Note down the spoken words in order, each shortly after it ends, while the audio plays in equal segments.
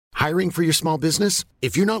Hiring for your small business?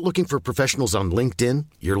 If you're not looking for professionals on LinkedIn,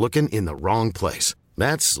 you're looking in the wrong place.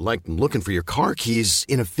 That's like looking for your car keys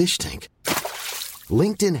in a fish tank.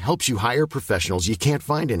 LinkedIn helps you hire professionals you can't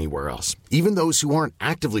find anywhere else, even those who aren't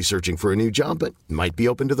actively searching for a new job but might be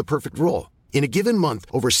open to the perfect role. In a given month,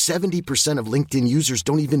 over 70% of LinkedIn users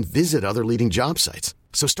don't even visit other leading job sites.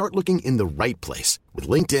 So start looking in the right place. With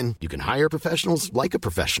LinkedIn, you can hire professionals like a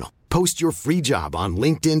professional. Post your free job on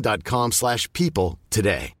linkedin.com/people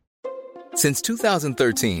today. Since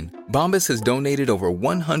 2013, Bombas has donated over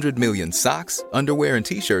 100 million socks, underwear, and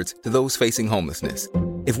T-shirts to those facing homelessness.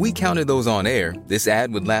 If we counted those on air, this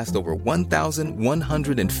ad would last over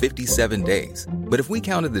 1,157 days. But if we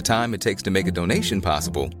counted the time it takes to make a donation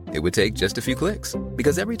possible, it would take just a few clicks.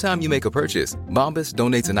 Because every time you make a purchase, Bombas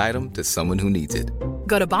donates an item to someone who needs it.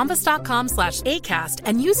 Go to bombas.com/ACAST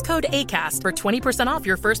and use code ACAST for 20% off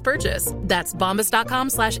your first purchase. That's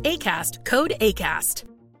bombas.com/ACAST, code ACAST.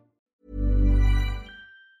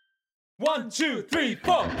 1, 2, 3,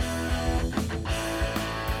 4.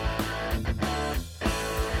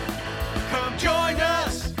 Come join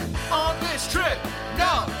us on this trip.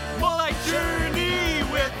 No, more like journey.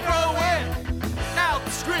 We're throwing out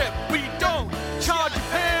the script. We don't charge a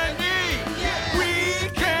penny.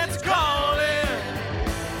 Weekends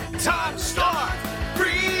calling. Time to start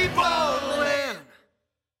free balling.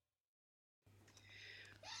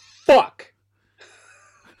 Fuck.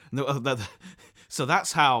 No, so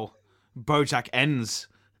that's how BoJack ends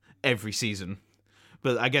every season.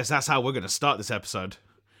 But I guess that's how we're going to start this episode.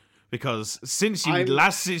 Because since we've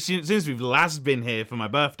last been here for my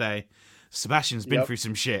birthday, Sebastian's been through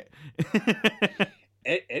some shit.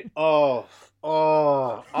 I'm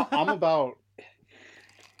about...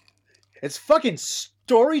 It's fucking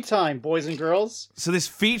story time, boys and girls. So this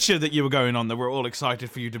feature that you were going on that we're all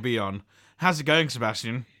excited for you to be on, how's it going,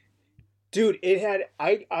 Sebastian? Dude, it had...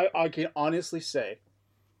 I can honestly say,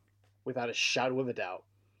 without a shadow of a doubt,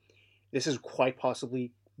 this is quite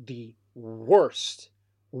possibly the worst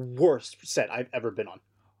set I've ever been on.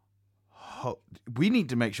 Oh, we need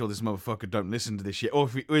to make sure this motherfucker don't listen to this shit, or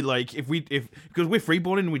if because we're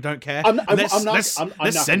freeballing and we don't care.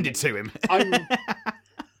 Let's send it to him. I'm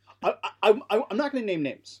not going to name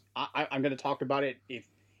names. I'm going to talk about it. If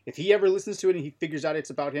he ever listens to it and he figures out it's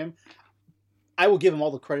about him, I will give him all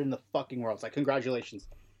the credit in the fucking world. It's like, congratulations.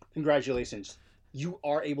 You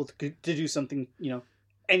are able to do something,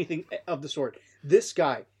 anything of the sort. This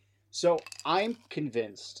guy. So I'm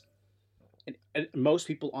convinced, and most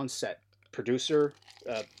people on set, producer,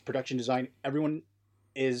 production design, everyone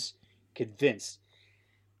is convinced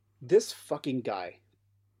this fucking guy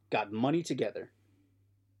got money together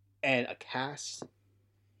and a cast,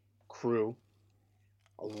 crew,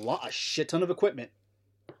 a shit ton of equipment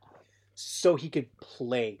so he could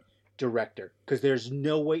play director. Because there's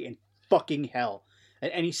no way in fucking hell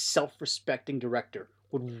that any self-respecting director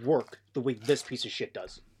would work the way this piece of shit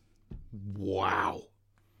does. Wow.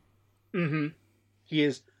 Mm-hmm. He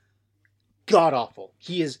is god-awful.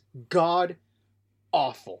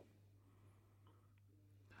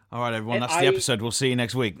 All right, everyone, that's the episode. We'll see you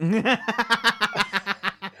next week.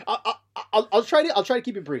 I'll try to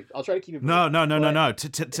keep it brief. No.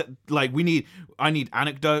 I need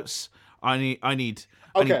anecdotes. I need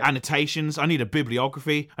annotations. I need a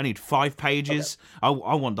bibliography. I need 5 pages. Okay.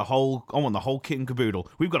 I want the whole kit and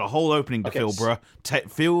caboodle. We've got a whole opening to fill, bruh.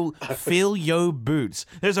 Fill your boots.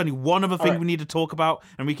 There's only one other thing we need to talk about,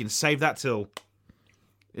 and we can save that till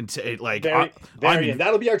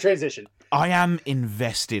that'll be our transition. I am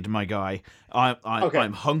invested, my guy.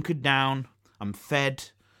 I'm hunkered down. I'm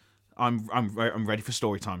fed. I'm ready for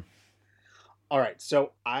story time. All right.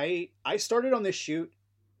 So I started on this shoot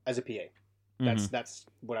as a PA. That's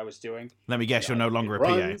what I was doing. Let me guess, you're no longer a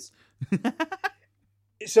PA.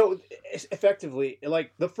 So effectively,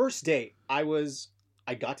 like the first day, I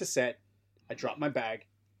got to set, I dropped my bag,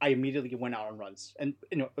 I immediately went out on runs, and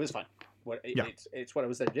it was fine. It's what I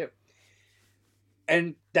was there to do.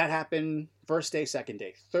 And that happened first day, second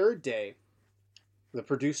day, third day. The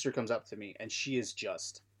producer comes up to me, and she is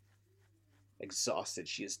just exhausted.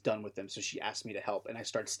 She is done with them, so she asked me to help, and I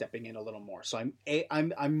started stepping in a little more. So I'm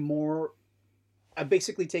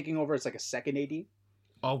basically taking over as like a second AD.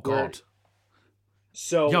 Oh God!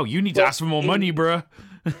 So you need to ask for more money, bruh.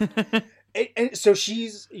 and so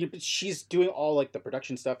she's doing all like the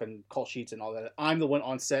production stuff and call sheets and all that. I'm the one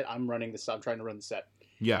on set. I'm running the stuff. I'm trying to run the set.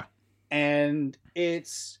 Yeah. And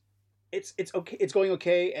it's okay. It's going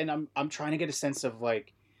okay, and I'm trying to get a sense of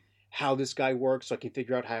like how this guy works, so I can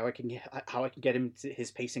figure out how I can get him to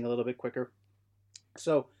his pacing a little bit quicker.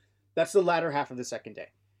 So that's the latter half of the second day.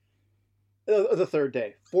 The third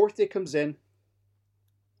day. Fourth day comes in.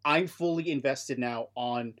 I'm fully invested now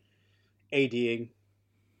on ADing,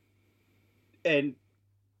 and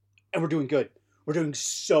we're doing good. We're doing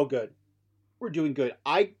so good. We're doing good.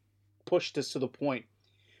 I pushed us to the point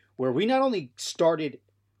where we not only started,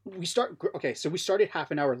 we started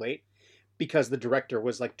half an hour late because the director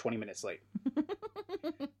was like 20 minutes late.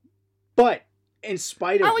 But in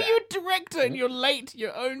spite of How that, are you a director and you're late to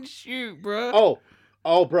your own shoot, bro?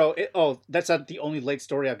 Oh, bro. That's not the only late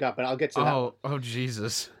story I've got, but I'll get to that one. Oh,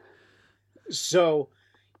 Jesus. So,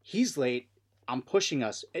 he's late. I'm pushing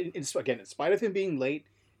us. And again, in spite of him being late,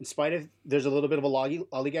 in spite of there's a little bit of a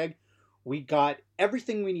lollygag, we got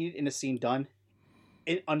everything we needed in a scene done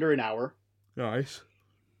in under an hour. Nice.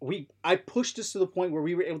 I pushed us to the point where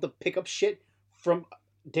we were able to pick up shit from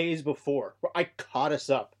days before. Where I caught us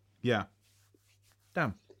up. Yeah.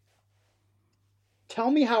 Damn.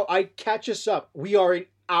 Tell me how I catch us up. We are an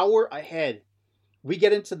hour ahead. We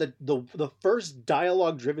get into the first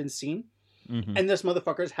dialogue-driven scene, and this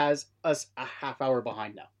motherfucker has us a half hour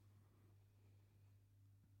behind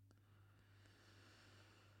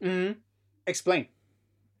now. Explain.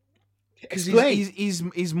 Because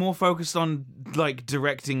he's more focused on like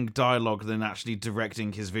directing dialogue than actually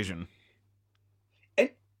directing his vision.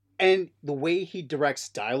 And the way he directs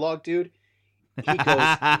dialogue, dude, he goes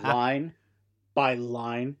line by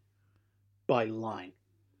line by line.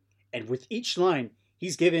 And with each line,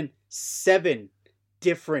 he's given 7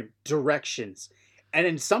 different directions. And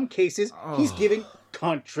in some cases, he's giving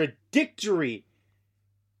contradictory,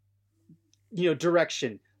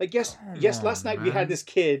 direction. Like, yes, last night we had this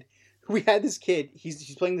kid.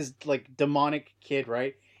 He's playing this, like, demonic kid,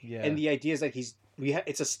 right? Yeah. And the idea is that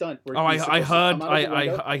it's a stunt. Where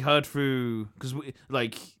I heard through, because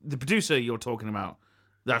like the producer you're talking about,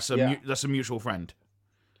 that's a mutual friend.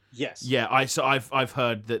 Yes. Yeah, I've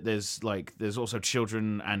heard that there's also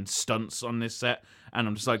children and stunts on this set, and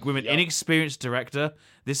I'm just like, with an inexperienced director,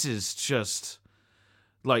 this is just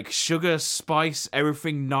like sugar, spice,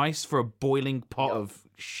 everything nice for a boiling pot of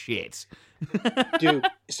shit. Dude,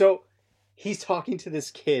 so he's talking to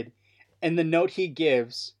this kid, and the note he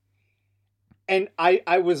gives. And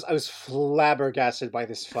I was flabbergasted by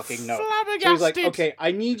this fucking note. Flabbergasted. So he's like, okay,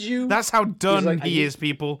 I need you. That's how done he is,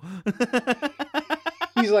 people.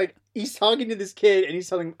 He's talking to this kid, and he's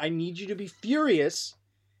telling him, I need you to be furious,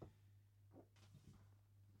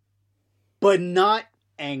 but not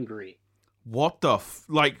angry. What the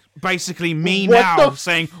basically me now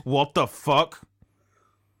saying, what the fuck?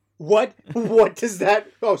 What does that...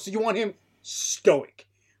 Oh, so you want him stoic.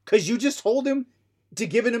 Because you just told him to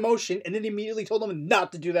give an emotion, and then immediately told him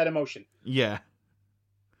not to do that emotion. Yeah.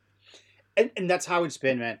 And that's how it's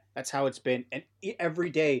been, man. That's how it's been. And every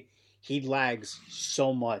day, he lags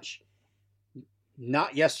so much.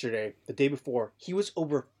 Not yesterday, the day before. He was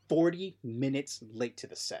over 40 minutes late to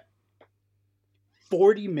the set.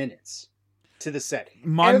 40 minutes to the set.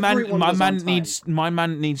 My man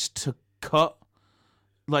needs to cut.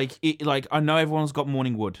 Like I know everyone's got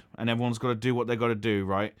morning wood, and everyone's got to do what they got to do,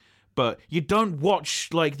 right? But you don't watch,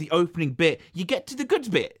 like, the opening bit. You get to the good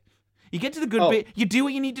bit. Bit. You do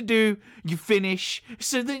what you need to do. You finish.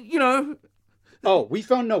 So that,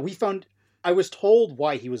 I was told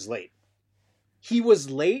why he was late. He was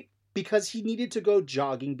late because he needed to go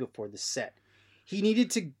jogging before the set. He needed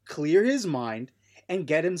to clear his mind and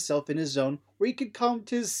get himself in a zone where he could come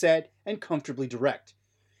to his set and comfortably direct.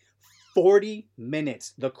 40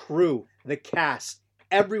 minutes. The crew, the cast,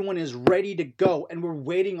 everyone is ready to go, and we're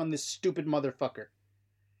waiting on this stupid motherfucker.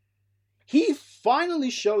 He finally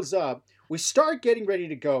shows up. We start getting ready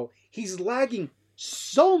to go. He's lagging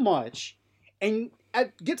so much, and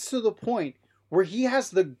it gets to the point where he has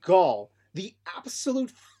the gall, the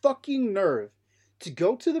absolute fucking nerve, to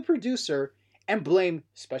go to the producer and blame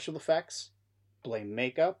special effects, blame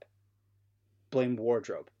makeup, blame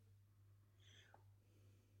wardrobe.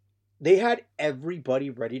 They had everybody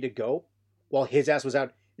ready to go, while his ass was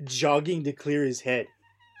out jogging to clear his head.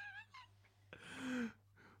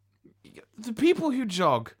 The people who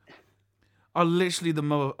jog are literally the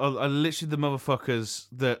motherfuckers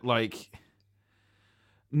that, like,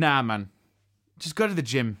 nah, man, just go to the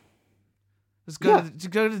gym. Just go to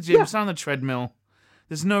the gym. Stand on the treadmill.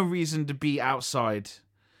 There's no reason to be outside,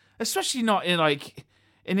 especially not in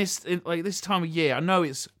this time of year. I know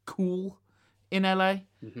it's cool in LA,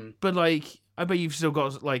 but like, I bet you've still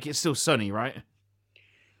got, like, it's still sunny, right?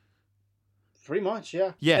 Pretty much,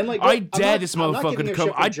 yeah. Yeah, and like, I dare this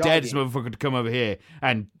motherfucker to come over here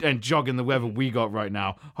and jog in the weather we got right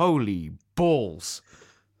now. Holy balls!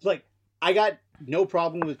 Like, I got no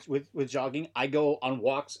problem with jogging. I go on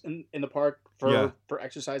walks in the park for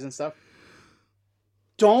exercise and stuff.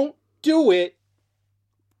 Don't do it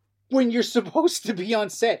when you're supposed to be on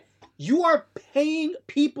set. You are paying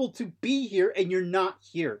people to be here, and you're not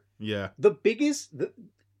here. Yeah.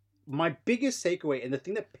 My biggest takeaway, and the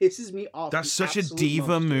thing that pisses me off. That's such a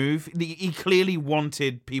diva move. He clearly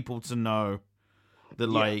wanted people to know that,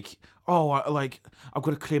 like, I've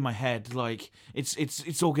got to clear my head. Like,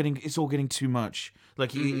 it's all getting too much.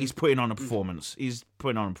 Like, he's putting on a performance. He's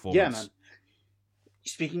putting on a performance. Yeah, man.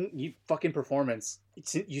 Speaking, you fucking performance.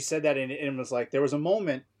 You said that, and it was like there was a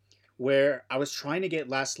moment where I was trying to get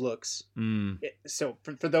last looks. So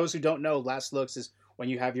for those who don't know, last looks is when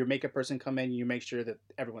you have your makeup person come in, you make sure that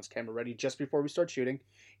everyone's camera ready just before we start shooting.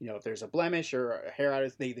 You know, if there's a blemish or a hair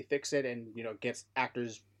out, they fix it and, you know, gets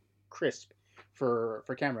actors crisp for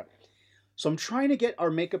camera. So I'm trying to get our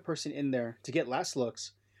makeup person in there to get last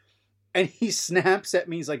looks, and he snaps at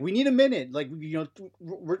me. He's like, "We need a minute. Like, you know,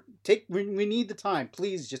 we need the time.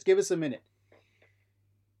 Please, just give us a minute."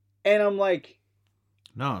 And I'm like,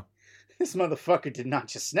 "No, this motherfucker did not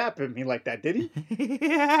just snap at me like that, did he?"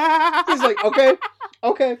 He's like,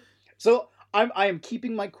 okay. So I am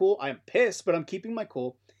keeping my cool. I am pissed, but I'm keeping my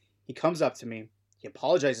cool. He comes up to me. He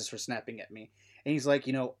apologizes for snapping at me, and he's like,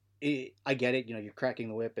 "You know, I get it. You know, you're cracking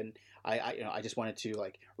the whip, and I just wanted to,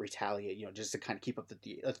 like, retaliate. You know, just to kind of keep up the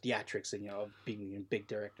theatrics and, you know, being a big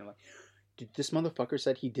director." I'm like, dude, this motherfucker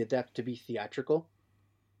said he did that to be theatrical.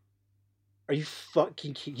 Are you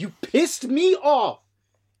fucking kidding? You pissed me off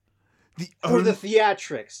for the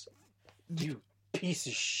theatrics. You piece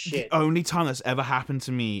of shit. The only time that's ever happened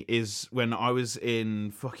to me is when I was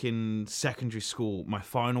in fucking secondary school. My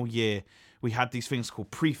final year, we had these things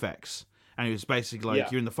called prefects. And it was basically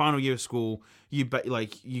like, you're in the final year of school, you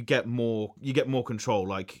get more control.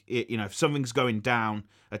 Like, you know, if something's going down,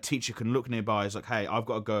 a teacher can look nearby. It's like, "Hey, I've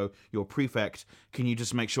got to go. You're a prefect. Can you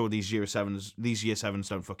just make sure these year sevens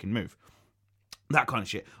don't fucking move?" That kind of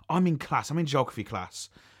shit. I'm in geography class,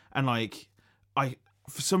 and like,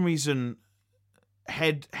 for some reason,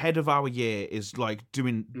 head of our year is like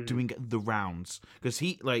doing the rounds because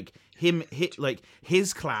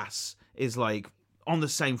his class is like on the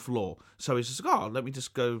same floor, so he's just like, "Oh, let me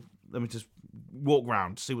just walk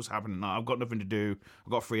around, see what's happening. Now, I've got nothing to do.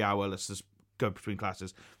 I've got a free hour. Let's just go between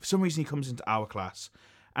classes." For some reason, he comes into our class,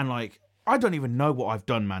 and like, I don't even know what I've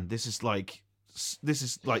done, man. This is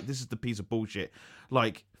the piece of bullshit.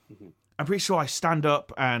 Like, I'm pretty sure I stand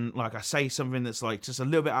up and, like, I say something that's like just a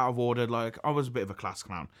little bit out of order. Like, I was a bit of a class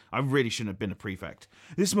clown. I really shouldn't have been a prefect.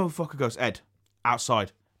 This motherfucker goes, "Ed,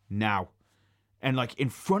 outside now." And, like, in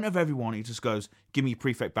front of everyone, he just goes, "Give me your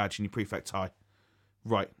prefect badge and your prefect tie."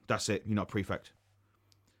 Right, that's it. You're not a prefect.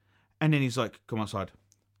 And then he's like, "Come outside."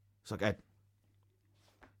 It's like, "Ed,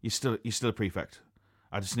 you're still a prefect.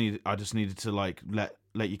 I just needed to, like, let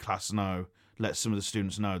your class know, let some of the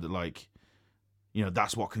students know that, like, you know,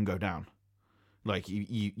 that's what can go down. Like,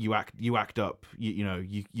 you act up, you know,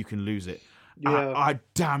 you can lose it." Yeah. I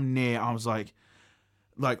damn near, I was like,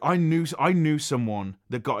 I knew someone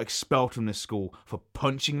that got expelled from this school for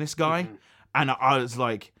punching this guy, and I was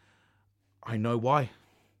like, I know why.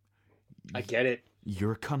 I get it.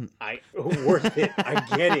 You're a cunt. Worth it. I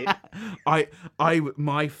get it.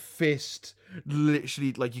 My fist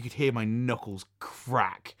literally, like, you could hear my knuckles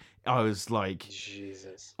crack. I was like,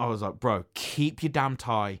 Jesus. I was like, "Bro, keep your damn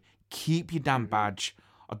tie, keep your damn badge.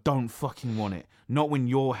 I don't fucking want it. Not when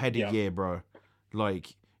you're head of year, bro.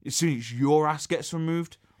 Like, as soon as your ass gets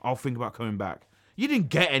removed, I'll think about coming back. You didn't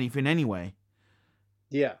get anything anyway."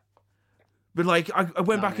 Yeah. But like, I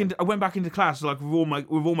went back into class, like, with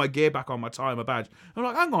all my gear back on, my tie, my badge. I'm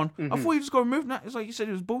like, "Hang on, I thought you just got removed." Now it's like, "You said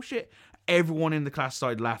it was bullshit." Everyone in the class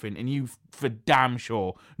started laughing, and you for damn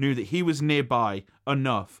sure knew that he was nearby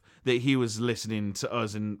enough that he was listening to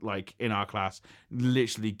us in our class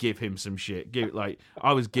literally give him some shit.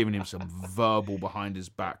 I was giving him some verbal behind his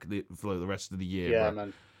back for the rest of the year. Yeah, bro.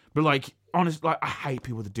 man. But like, honestly, like, I hate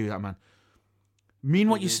people that do that, man. Mean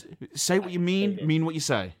what you say, what you mean what you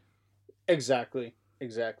say. Exactly.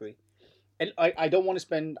 And I don't want to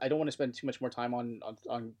spend too much more time on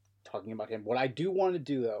talking about him. What I do want to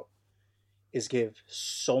do, though, is give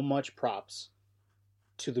so much props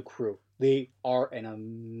to the crew. They are an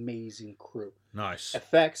amazing crew. Nice.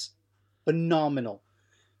 Effects, phenomenal.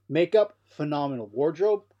 Makeup, phenomenal.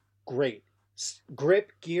 Wardrobe, great.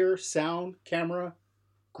 Grip, gear, sound, camera,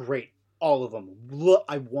 great. All of them. Look,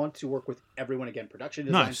 I want to work with everyone again. Production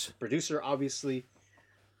design, Nice. Producer, obviously.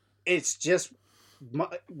 It's just,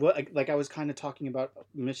 like I was kind of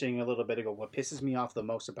mentioning a little bit ago, what pisses me off the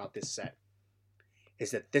most about this set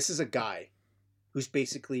is that this is a guy who's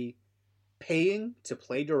basically paying to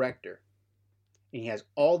play director. And he has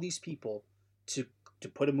all these people to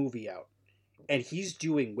put a movie out. And he's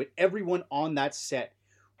doing with everyone on that set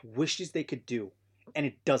wishes they could do, and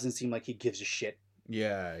it doesn't seem like he gives a shit.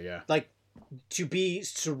 Yeah. Like,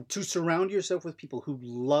 to surround yourself with people who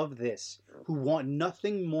love this, who want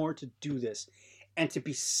nothing more to do this, and to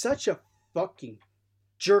be such a fucking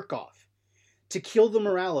jerk off, to kill the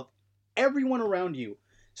morale of everyone around you,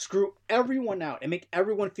 screw everyone out, and make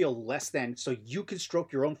everyone feel less than so you can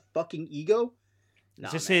stroke your own fucking ego.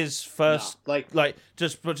 Is this his first? Nah, like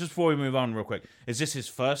just before we move on real quick, is this his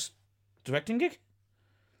first directing gig?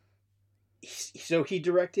 So he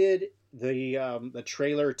directed the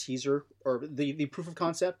trailer teaser or the proof of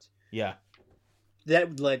concept. Yeah,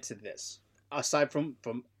 that led to this. Aside from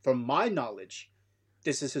my knowledge,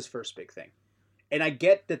 this is his first big thing, and I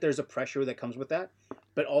get that there's a pressure that comes with that,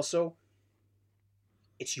 but also,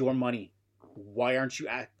 it's your money. Why aren't you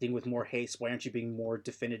acting with more haste? Why aren't you being more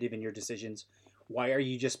definitive in your decisions? Why are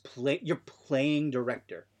you just You're playing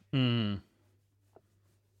director. I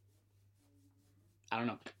don't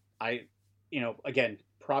know. Again,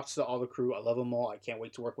 props to all the crew. I love them all. I can't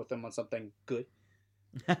wait to work with them on something good.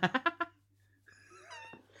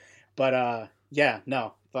 But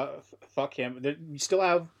fuck him. You still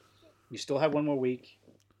have one more week,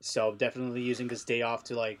 so definitely using this day off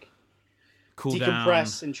to like cool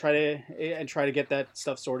decompress down and try to get that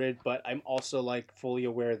stuff sorted. But I'm also like fully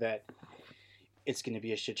aware that it's going to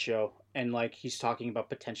be a shit show, and like he's talking about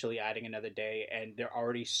potentially adding another day, and there are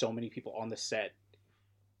already so many people on the set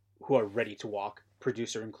who are ready to walk,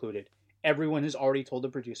 producer included. Everyone has already told the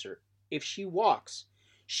producer, if she walks,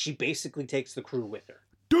 she basically takes the crew with her.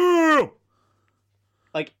 Damn!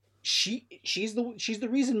 Like she's the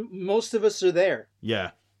reason most of us are there. Yeah.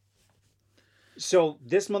 So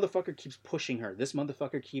this motherfucker keeps pushing her. This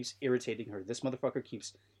motherfucker keeps irritating her. This motherfucker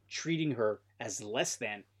keeps treating her as less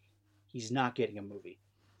than. He's not getting a movie.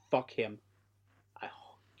 Fuck him. I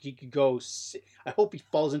hope he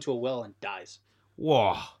falls into a well and dies.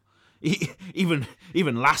 Whoa. Even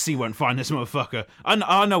Lassie won't find this motherfucker.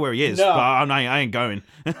 I know where he is, but I ain't going.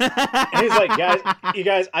 And he's like, you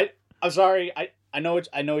guys, I'm sorry. I know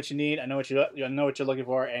what you need. I know what you're looking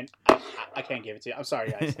for, and I can't give it to you. I'm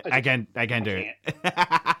sorry, guys. I can't do it.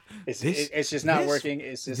 It's just not working.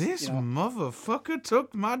 It's just this motherfucker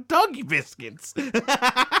took my doggy biscuits.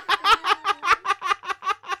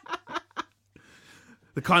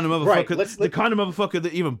 The kind of motherfucker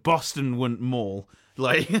that even Boston wouldn't maul.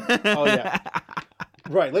 Like, oh yeah,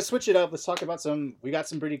 right. Let's switch it up. Let's talk about we got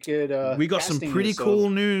some pretty good. We got some pretty cool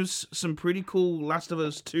news. Some pretty cool Last of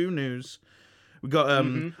Us 2 news. We got.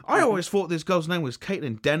 I always thought this girl's name was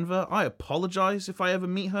Caitlin Denver. I apologize if I ever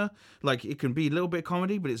meet her. Like, it can be a little bit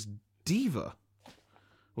comedy, but it's Diva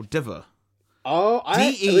or Diva. Oh,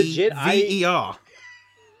 Dever.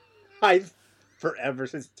 I've forever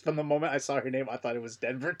since from the moment I saw her name, I thought it was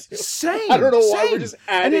Denver too. Same. I don't know why we're just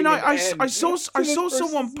adding. And then I saw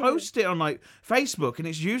someone post it on like Facebook, and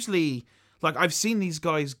it's usually like I've seen these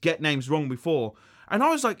guys get names wrong before, and I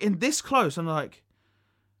was like, in this close, I'm like,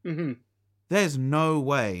 there's no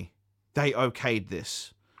way they okayed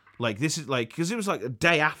this. Like this is like because it was like a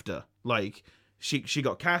day after, like she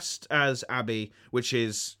got cast as Abby, which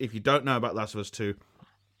is, if you don't know about Last of Us 2,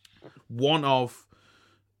 one of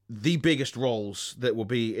the biggest roles that will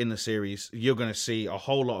be in the series. You're going to see a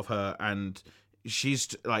whole lot of her, and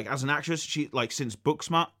she's like, as an actress, she like since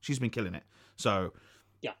Booksmart, she's been killing it. So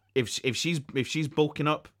yeah, if she's bulking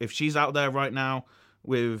up, if she's out there right now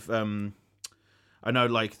with I know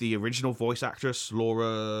like the original voice actress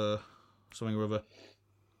Laura something or other.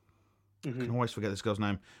 I can always forget this girl's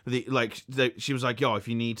name. She was like, yo, if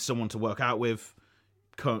you need someone to work out with,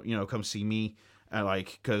 come see me.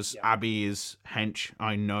 Because Abby is hench,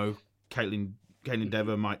 I know Caitlin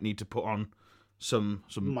Dever might need to put on some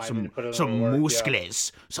muscles, some muscles. But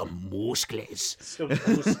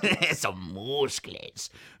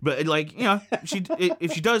if she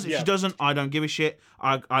does, if she doesn't, I don't give a shit.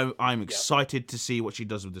 I'm excited to see what she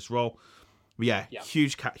does with this role. But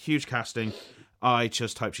huge casting. I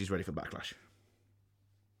just hope she's ready for Backlash.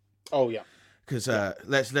 Oh yeah, because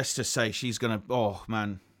let's just say she's gonna. Oh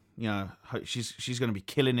man. She's going to be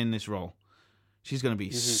killing in this role. She's going to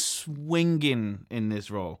be swinging in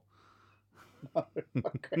this role. Some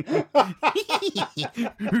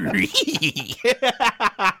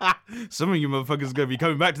of you motherfuckers are going to be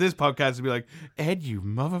coming back to this podcast and be like, Ed, you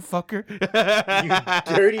motherfucker.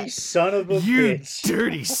 You dirty son of a bitch. You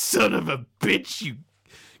dirty son of a bitch, you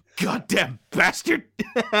goddamn bastard.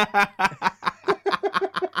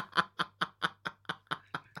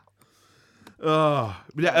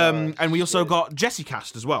 And we also got Jesse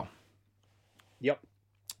cast as well. Yep.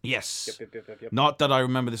 Yes. Yep. Not that I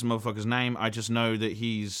remember this motherfucker's name. I just know that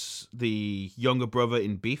he's the younger brother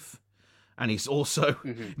in Beef, and he's also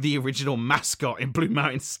the original mascot in Blue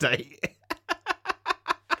Mountain State.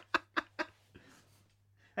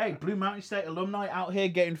 Hey, Blue Mountain State alumni out here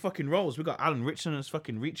getting fucking roles. We got Alan Ritchson as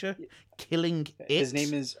fucking Reacher, killing it. His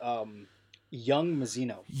name is Young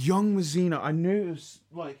Mazzino. Young Mazzino. I knew it was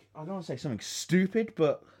like, I don't want to say something stupid,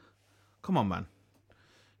 but come on, man.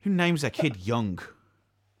 Who names their kid Young?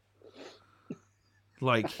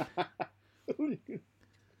 Like,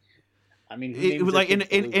 I mean, it was like in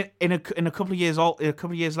a couple of years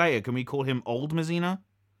later, can we call him Old Mazzino?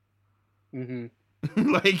 Mm-hmm.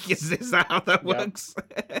 Like, is that how that works?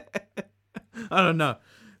 I don't know.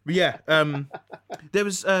 But yeah, there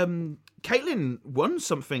was Caitlin won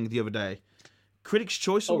something the other day. Critics'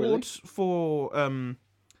 Choice Award for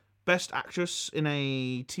Best Actress in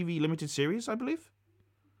a TV limited series, I believe.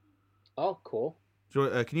 Oh, cool.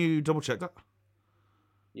 So, can you double check that?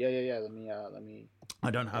 Yeah. Let me. I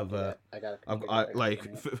don't have. I got.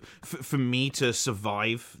 For me to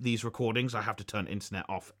survive these recordings, I have to turn internet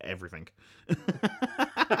off everything.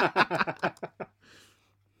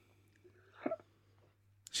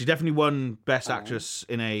 She definitely won Best Actress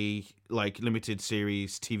in a limited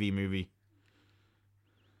series TV movie.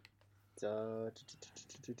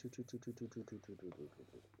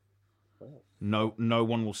 No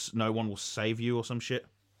one will save you or some shit.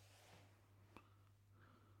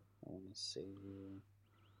 I want to save you.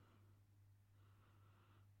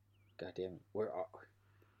 God damn it. Where are...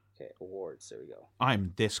 Okay, awards. There we go.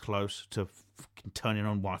 I'm this close to fucking turning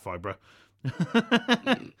on Wi-Fi, bro.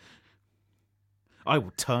 I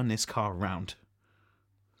will turn this car around.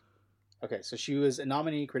 Okay, so she was a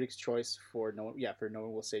nominee, Critics' Choice for No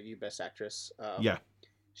One Will Save You, Best Actress. Yeah.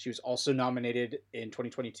 She was also nominated in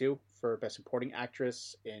 2022 for Best Supporting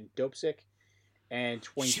Actress in Dopesick, and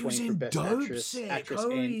 2020 for Best Actress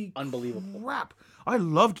in Unbelievable. Crap! I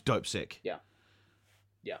loved Dopesick. Yeah.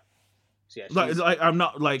 So yeah, I'm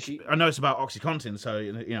not I know it's about OxyContin, so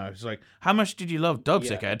it's like, how much did you love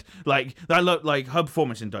Dopesick, Ed? Her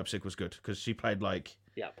performance in Dopesick was good because she played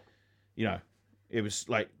it was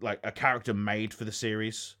like a character made for the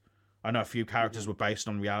series. I know a few characters were based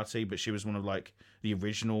on reality, but she was one of the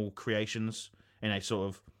original creations in a sort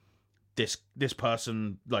of this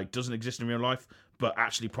person doesn't exist in real life, but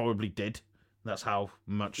actually probably did. That's how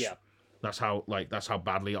much. Yeah. That's how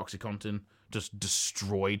badly OxyContin just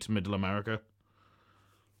destroyed Middle America.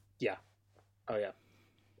 Yeah. Oh yeah.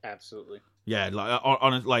 Absolutely. Yeah,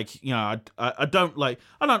 I don't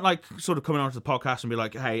like sort of coming onto the podcast and be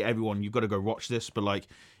like, hey everyone, you've got to go watch this, but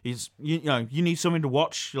you need something to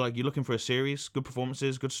watch. You're looking for a series, good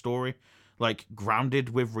performances, good story, grounded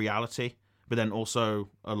with reality, but then also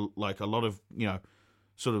a lot of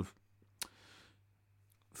sort of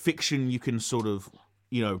fiction you can sort of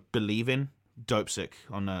believe in. Dopesick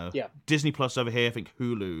on Disney Plus over here. I think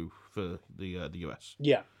Hulu for the US.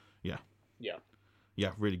 Yeah,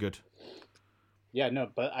 really good. Yeah, no,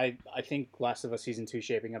 but I think Last of Us Season 2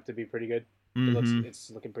 shaping up to be pretty good.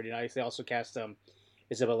 It's looking pretty nice. They also cast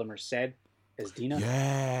Isabella Merced as Dina.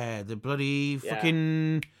 Yeah, the bloody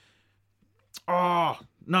fucking... Oh,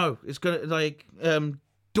 no, it's gonna,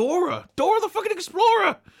 Dora the fucking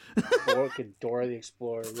Explorer! Fucking Dora the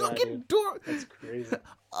Explorer. Fucking Dora! That's crazy.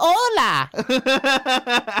 Hola!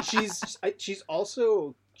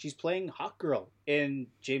 She's playing Hawkgirl in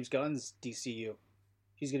James Gunn's DCU.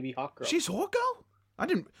 She's gonna be Hawkgirl. She's Hawkgirl? I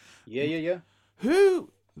didn't... Yeah.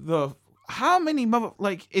 How many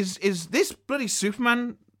is this bloody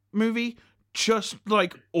Superman movie just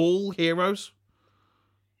all heroes?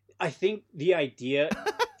 I think the idea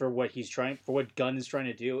for what Gunn is trying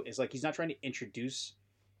to do is he's not trying to introduce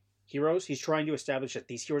heroes. He's trying to establish that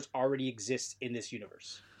these heroes already exist in this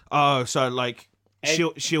universe. Oh, so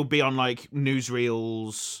she'll be on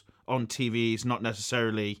newsreels on TVs, not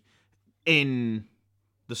necessarily in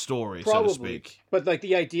the story, probably, so to speak. But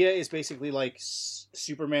the idea is basically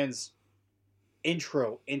Superman's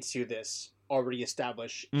intro into this already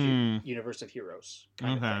established universe of heroes.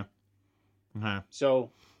 Kind of thing.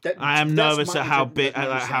 So I am nervous at how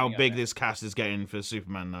big this cast is getting for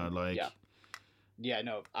Superman, though. Yeah,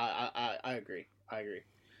 no, I agree.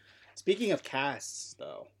 Speaking of casts,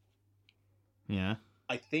 though,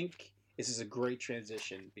 I think this is a great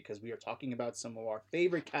transition because we are talking about some of our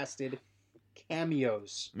favorite casted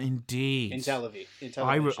cameos. Indeed. In television.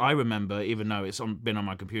 I remember, even though it's been on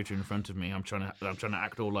my computer in front of me, I'm trying to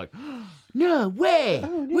act all no way!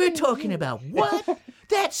 We're talking about what?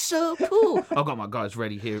 That's so cool! I've got my guys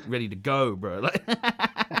ready to go, bro.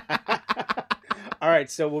 All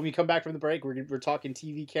right, so when we come back from the break, we're talking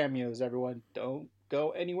TV cameos, everyone. Don't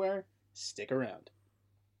go anywhere. Stick around.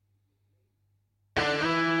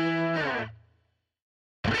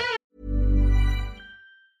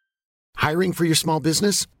 Hiring for your small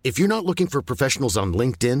business? If you're not looking for professionals on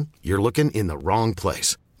LinkedIn, you're looking in the wrong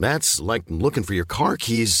place. That's like looking for your car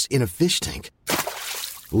keys in a fish tank.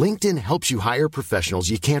 LinkedIn helps you hire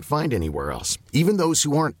professionals you can't find anywhere else, even those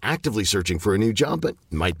who aren't actively searching for a new job but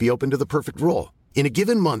might be open to the perfect role. In a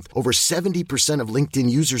given month, over 70% of LinkedIn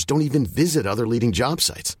users don't even visit other leading job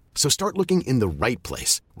sites. So start looking in the right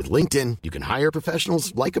place. With LinkedIn, you can hire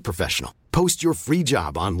professionals like a professional. Post your free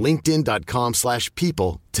job on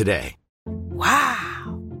linkedin.com/people today.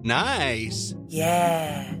 Wow. Nice.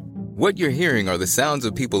 Yeah. What you're hearing are the sounds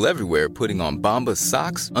of people everywhere putting on Bombas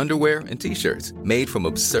socks, underwear, and T-shirts made from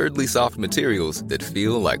absurdly soft materials that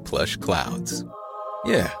feel like plush clouds.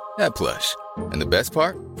 Yeah, that plush. And the best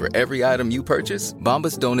part? For every item you purchase,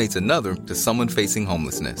 Bombas donates another to someone facing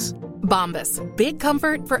homelessness. Bombas. Big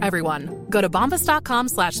comfort for everyone. Go to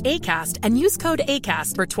bombas.com/ACAST and use code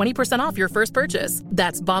ACAST for 20% off your first purchase.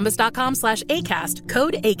 That's bombas.com/ACAST.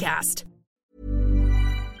 Code ACAST.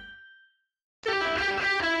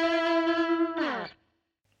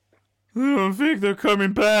 I don't think they're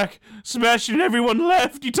coming back. Sebastian, everyone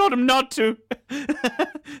left. You told them not to.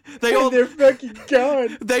 They're fucking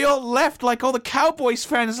gone. They all left like all the Cowboys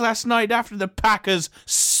fans last night after the Packers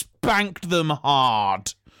spanked them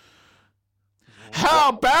hard. How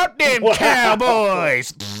about them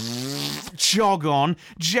Cowboys? Jog on.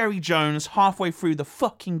 Jerry Jones, halfway through the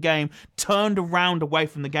fucking game, turned around away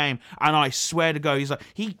from the game, and I swear to God, he's like,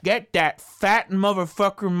 get that fat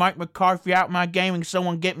motherfucker Mike McCarthy out my game, and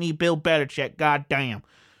someone get me Bill Belichick, goddamn.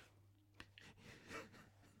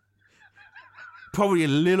 Probably a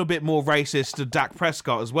little bit more racist to Dak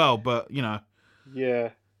Prescott as well, but, you know. Yeah.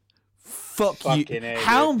 Fuck fucking you.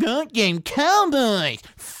 How about them Cowboys?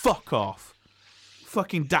 Fuck off.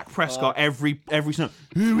 Fucking Dak Prescott every snap.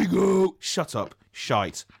 Here we go. Shut up.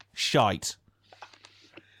 Shite.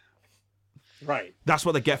 Right. That's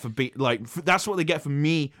what they get for that's what they get for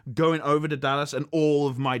me going over to Dallas and all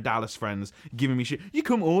of my Dallas friends giving me shit. You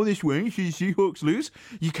come all this way, you see Seahawks lose.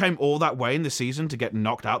 You came all that way in the season to get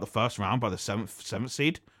knocked out the first round by the seventh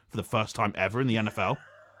seed for the first time ever in the NFL.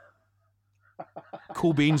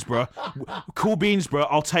 Cool beans, bro. Cool beans, bro.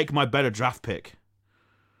 I'll take my better draft pick.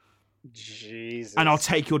 Jesus. And I'll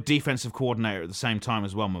take your defensive coordinator at the same time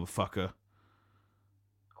as well, motherfucker.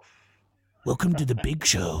 Welcome to the big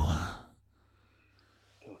show.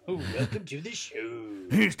 Welcome to the show.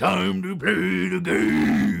 It's time to play the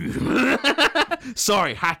game.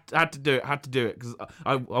 Sorry, had to do it because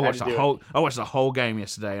I watched the whole game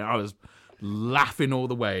yesterday and I was laughing all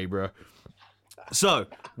the way, bro. So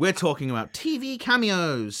we're talking about TV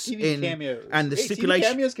cameos. Cameos. And the stipulation.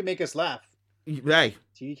 TV cameos can make us laugh. Hey,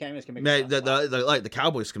 TV cameos can make us laugh. Like the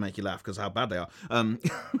Cowboys can make you laugh because how bad they are. And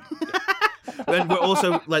we're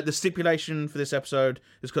also like the stipulation for this episode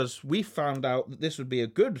is because we found out that this would be a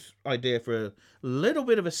good idea for a little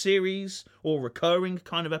bit of a series or recurring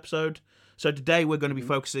kind of episode. So today we're going to be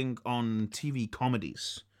focusing on TV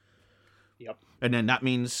comedies. Yep. And then that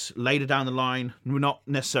means later down the line, we're not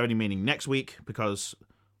necessarily meaning next week because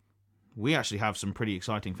we actually have some pretty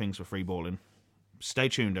exciting things for free balling. Stay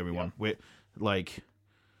tuned, everyone. Yep. We're like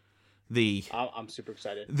I'm super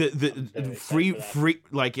excited. The free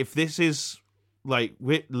like if this is like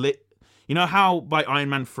you know how by Iron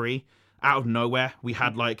Man 3 out of nowhere we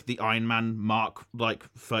had like the Iron Man Mark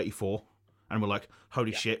like 34 and we're like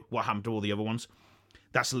holy shit, what happened to all the other ones?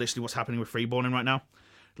 That's literally what's happening with free balling right now.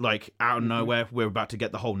 Like out of nowhere we're about to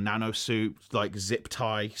get the whole nano suit, like zip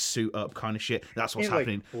tie suit up kind of shit. That's what's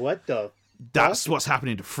happening. What the That's what's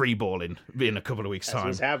happening to free balling in a couple of weeks' time.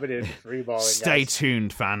 That's what's happening to free balling. Stay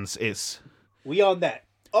tuned, fans. We on that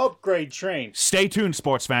upgrade train. Stay tuned,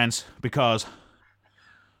 sports fans, because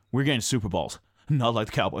we're getting Super Bowls, not like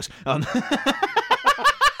the Cowboys.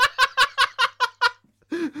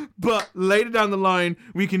 But later down the line,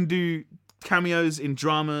 we can do cameos in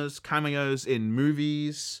dramas, cameos in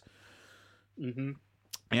movies. Mm-hmm.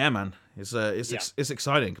 Yeah, man, it's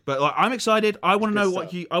exciting. But like, I'm excited. I want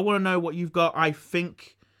to know what you've got. I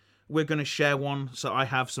think we're gonna share one, so I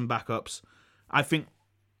have some backups. I think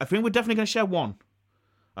we're definitely gonna share one.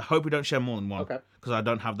 I hope we don't share more than one, because I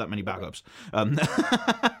don't have that many backups.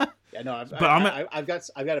 Yeah, no, I've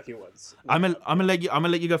got a few ones. I'm gonna let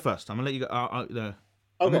you go first. I'm gonna let you go.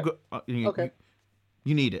 Okay.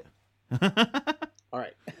 You need it. All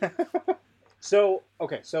right. So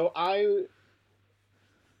I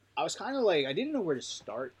was kind of like, I didn't know where to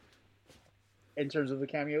start in terms of the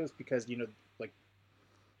cameos because, you know, like,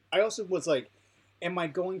 I also was like, am I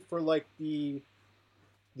going for like the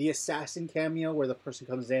assassin cameo where the person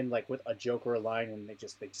comes in like with a joke or a line and they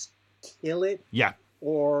just kill it? Yeah.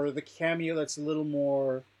 Or the cameo that's a little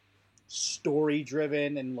more story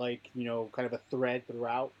driven and like, you know, kind of a thread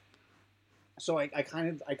throughout. So I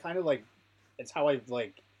kind of like, it's how I've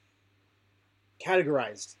like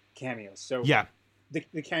categorized cameos. So Yeah.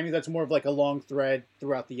 The cameo that's more of like a long thread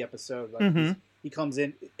throughout the episode. Like he comes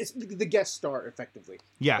in, it's the guest star effectively.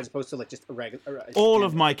 Yeah. As opposed to like just a regular. All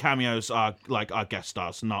of my cameos are like our guest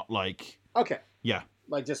stars, not like. Okay. Yeah.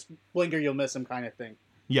 Like just blink or you'll miss them kind of thing.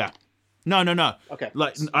 Yeah. No. Okay.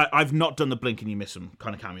 Like I've not done the blink and you miss them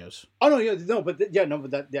kind of cameos. Oh no, yeah, no, but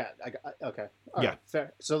okay. All yeah. Right,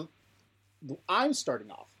 fair. So I'm starting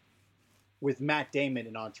off with Matt Damon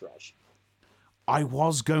in Entourage. I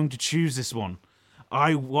was going to choose this one.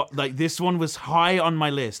 This one was high on my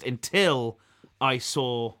list until I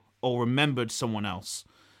saw or remembered someone else,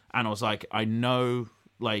 and I was like, I know,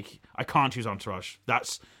 like I can't choose Entourage.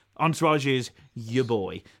 Entourage is your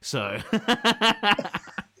boy. So,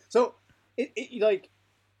 so it like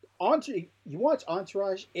Entourage. You watch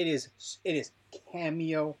Entourage. It is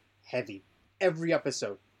cameo heavy. Every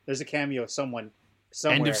episode, there's a cameo of someone.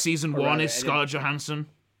 Somewhere. End of season 1 is Scarlett Johansson.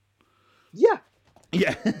 Yeah.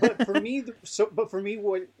 Yeah. But for me,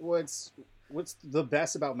 what's the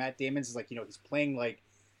best about Matt Damon's is like, you know, he's playing like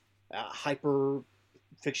a hyper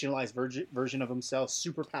fictionalized version of himself,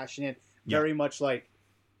 super passionate, very much like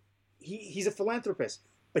he's a philanthropist,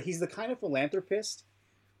 but he's the kind of philanthropist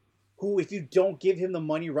who, if you don't give him the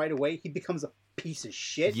money right away, he becomes a piece of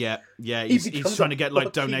shit. Yeah. He's trying to get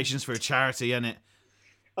like donations for a charity, isn't it?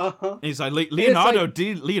 He's like Leonardo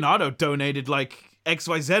donated like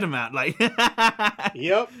XYZ amount, like.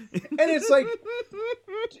 Yep. And it's like,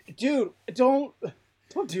 dude, don't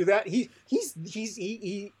do that. He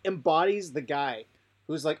embodies the guy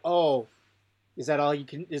who's like, oh, is that all you're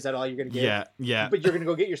gonna get? Yeah. But you're gonna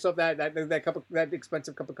go get yourself that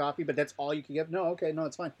expensive cup of coffee, but that's all you can get? No, okay, no,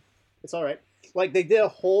 it's fine. It's all right. Like they did a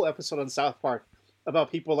whole episode on South Park about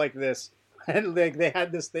people like this. And like they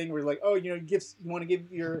had this thing where like, oh, you know, you want to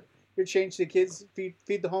give your change to the kids,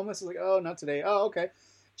 feed the homeless. It's like, oh, not today. Oh, okay.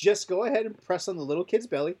 Just go ahead and press on the little kid's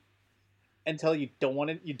belly and tell you don't want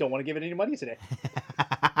to give it any money today.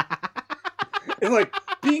 And like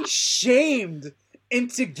being shamed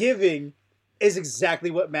into giving is exactly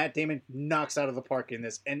what Matt Damon knocks out of the park in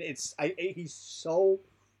this. And he's so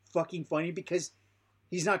fucking funny because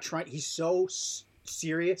he's not trying. He's so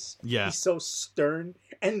serious. Yeah. He's so stern,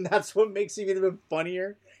 and that's what makes him even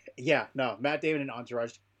funnier. Yeah. No, Matt Damon and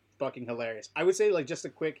Entourage, fucking hilarious. I would say like just a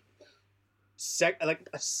quick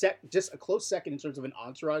just a close second in terms of an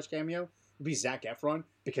Entourage cameo would be Zac Efron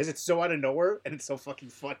because it's so out of nowhere and it's so fucking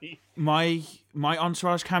funny. My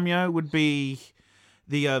Entourage cameo would be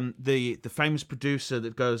the famous producer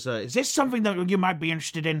that goes, is this something that you might be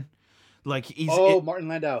interested in? Like Martin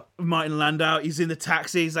Landau. Martin Landau. He's in the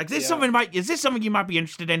taxi. He's like, is this something you might be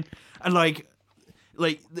interested in? And like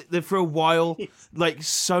for a while, like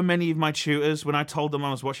so many of my tutors, when I told them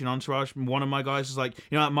I was watching Entourage, one of my guys was like,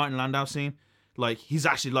 you know that Martin Landau scene? Like he's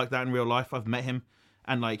actually like that in real life. I've met him,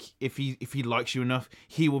 and like if he likes you enough,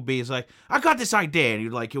 he will be like, I got this idea, and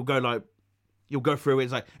you'll go through it.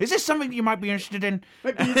 It's like, is this something you might be interested in?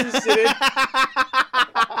 Might be interested in.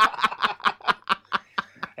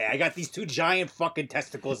 Hey, I got these 2 giant fucking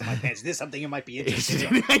testicles in my pants. Is this something you might be interested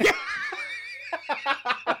in?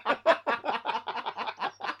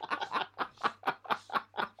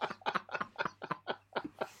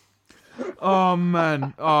 Oh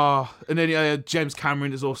man. Oh, and then James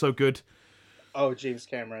Cameron is also good. Oh, James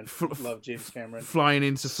Cameron. Love James Cameron. Flying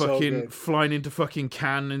into fucking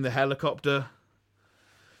Cannes in the helicopter.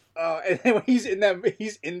 And then when he's in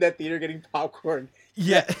that theater getting popcorn.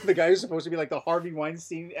 Yeah. The guy who's supposed to be like the Harvey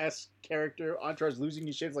Weinstein-esque character, Entourage, losing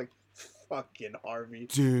his shit. It's like, fucking Harvey.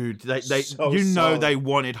 Dude, they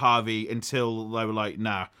wanted Harvey until they were like,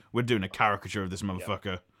 nah, we're doing a caricature of this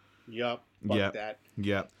motherfucker. Yup. Fuck that.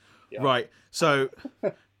 Yep. Right. So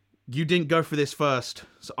you didn't go for this first,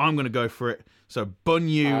 so I'm going to go for it. So bun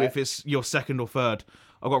you if it's your second or third.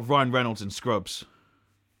 I've got Ryan Reynolds in Scrubs.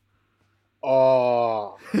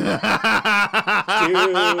 Oh. Dude.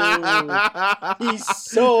 He's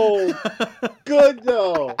so good,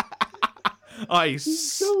 though.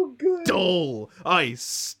 He's so good. I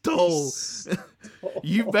stole.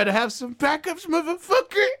 You better have some backups,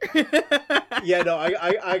 motherfucker. Yeah, no,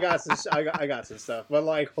 I got some stuff, but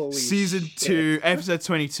like, holy Season shit. 2, episode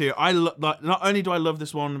 22. Not only do I love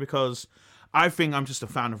this one because I think I'm just a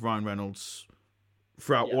fan of Ryan Reynolds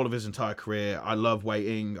throughout all of his entire career. I love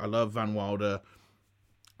Waiting. I love Van Wilder.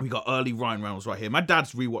 We got early Ryan Reynolds right here. My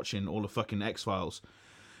dad's rewatching all the fucking X-Files,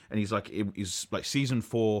 and he's like season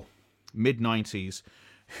 4, mid-90s.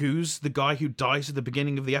 Who's the guy who dies at the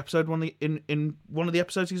beginning of the episode in one of the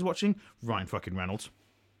episodes he's watching? Ryan fucking Reynolds.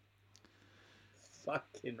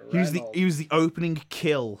 fucking he was the opening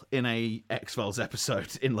kill in a X-Files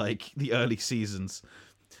episode in like the early seasons.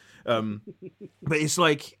 But it's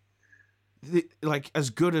like as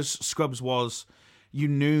good as Scrubs was, you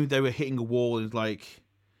knew they were hitting a wall. And like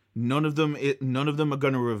none of them are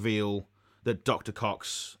going to reveal that Dr.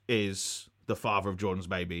 Cox is the father of Jordan's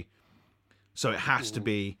baby. So it has to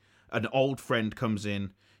be an old friend comes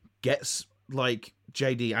in, gets like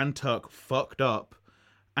JD and Tuck fucked up,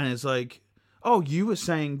 and it's like, oh, you were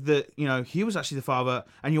saying that, you know, he was actually the father,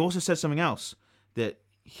 and you also said something else that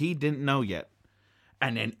he didn't know yet.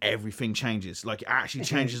 And then everything changes. Like, it actually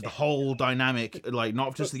changes the whole dynamic, like,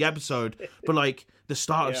 not just the episode, but like the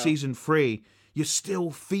start of season 3. You're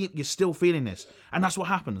still feeling this, and that's what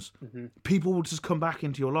happens. People will just come back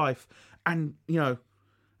into your life, and you know,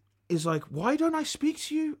 it's like, why don't I speak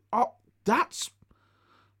to you? Oh, that's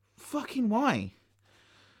fucking why.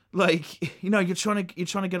 Like, you know, you're trying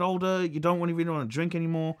to get older. You don't really want to drink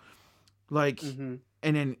anymore. Like, and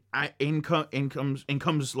then in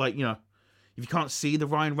comes like, you know, if you can't see the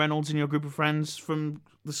Ryan Reynolds in your group of friends from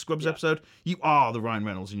the Scrubs episode, you are the Ryan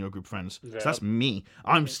Reynolds in your group of friends. So that's me.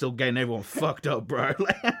 I'm still getting everyone fucked up, bro.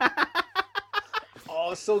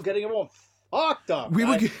 Still getting everyone fucked up.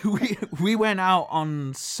 We went out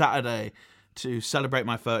on Saturday to celebrate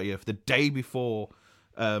my 30th. The day before,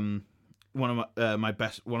 one of my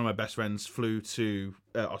best friends flew to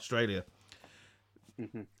Australia.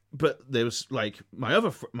 But there was like one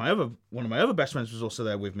of my other best friends was also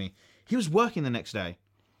there with me. He was working the next day.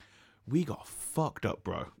 We got fucked up,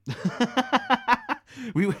 bro.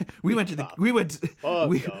 we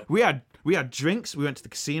had drinks. We went to the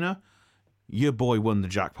casino. Your boy won the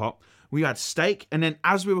jackpot. We had steak, and then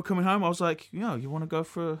as we were coming home, I was like, you want to go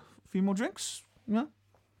for a few more drinks? Yeah.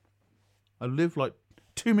 I live like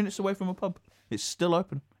 2 minutes away from a pub. It's still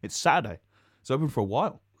open. It's Saturday. It's open for a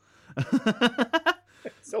while.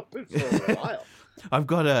 It's open for a while.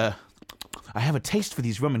 I have a taste for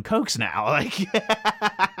these rum and cokes now. Like,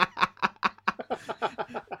 I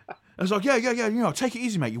was like, yeah. You know, take it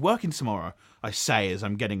easy, mate. You're working tomorrow. I say as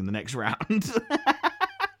I'm getting the next round.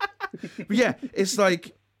 But yeah, it's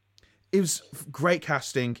like, it was great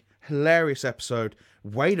casting, hilarious episode,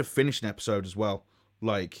 way to finish an episode as well.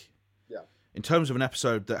 Like, in terms of an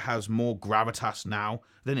episode that has more gravitas now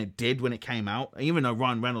than it did when it came out, even though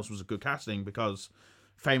Ryan Reynolds was a good casting because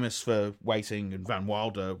famous for Waiting and Van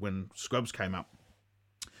Wilder when Scrubs came out.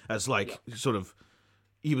 As like, sort of,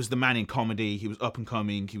 he was the man in comedy, he was up and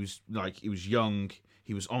coming, he was young,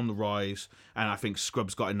 he was on the rise, and I think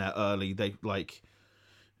Scrubs got in there early. They like,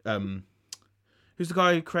 who's the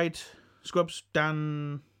guy who created Scrubs?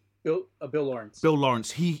 Bill Lawrence. Bill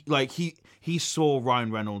Lawrence. He saw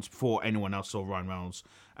Ryan Reynolds before anyone else saw Ryan Reynolds,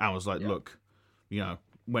 and was like, look, you know,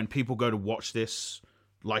 when people go to watch this,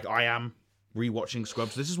 like I am rewatching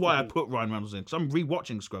Scrubs, this is why I put Ryan Reynolds in, because I'm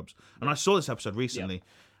rewatching Scrubs, and I saw this episode recently,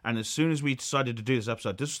 and as soon as we decided to do this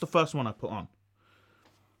episode, this was the first one I put on,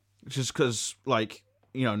 just because, like,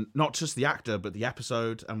 you know, not just the actor, but the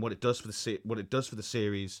episode and what it does for the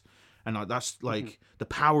series, and like that's like the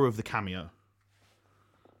power of the cameo.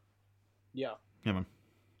 Yeah, man.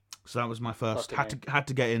 So that was my first. Had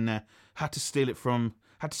to get in there. Had to steal it from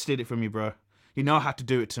you, bro. You know I had to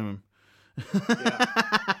do it to him.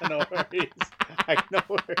 No worries. No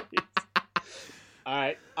worries.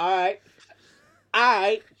 All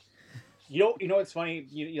right. You know what's funny?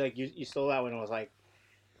 You stole that one. I was like,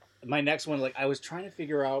 my next one. Like, I was trying to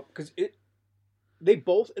figure out because they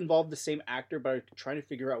both involved the same actor, but I was trying to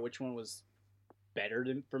figure out which one was better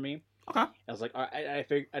for me. Okay. I was like, I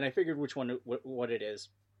figured which one what it is,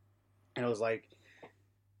 and I was like,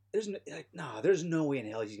 there's no way in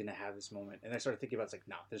hell he's gonna have this moment. And I started thinking about it's like,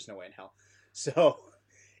 there's no way in hell. So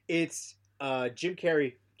it's Jim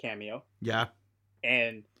Carrey cameo. Yeah.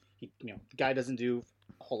 And the guy doesn't do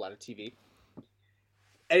a whole lot of TV,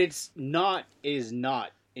 and it is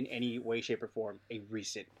not in any way, shape, or form a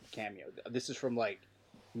recent cameo. This is from like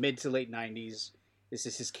mid to late 90s. This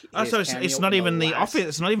is his so it's not even the Office.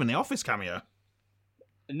 It's not even the Office cameo.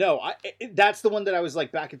 No, that's the one that I was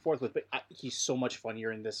like back and forth with. But he's so much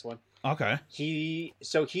funnier in this one. Okay. He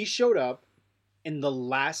showed up in the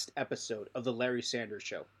last episode of the Larry Sanders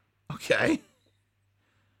Show. Okay.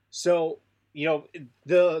 So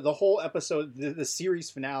the whole episode, the series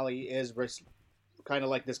finale is kind of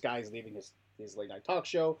like this guy's leaving his late night talk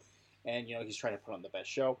show, and he's trying to put on the best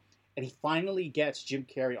show, and he finally gets Jim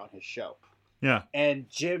Carrey on his show. Yeah. And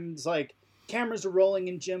Jim's like, cameras are rolling,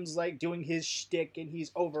 and Jim's like doing his shtick, and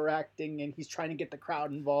he's overacting, and he's trying to get the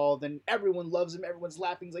crowd involved, and everyone loves him. Everyone's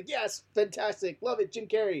laughing. He's like, yes, fantastic, love it, Jim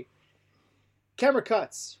Carrey. Camera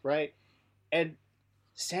cuts, right? And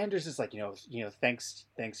Sanders is like, thanks,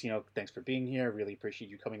 thanks for being here. I really appreciate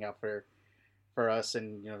you coming out for us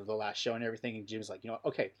and the last show and everything. And Jim's like,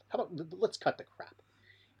 okay, how about let's cut the crap.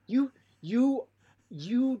 You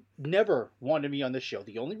never wanted me on the show.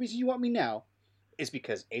 The only reason you want me now is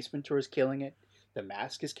because Ace Ventura is killing it, The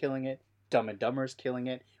Mask is killing it, Dumb and Dumber is killing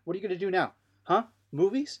it. What are you gonna do now? Huh?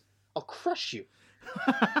 Movies? I'll crush you.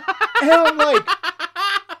 And I'm like,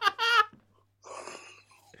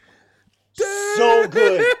 so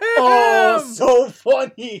good. Oh, so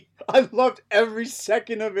funny. I loved every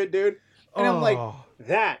second of it, dude. And I'm like,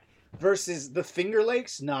 that versus the Finger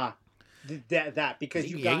Lakes? Nah. That because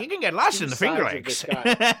you can get lost in the Finger Lakes.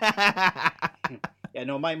 Yeah,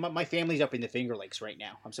 no, my family's up in the Finger Lakes right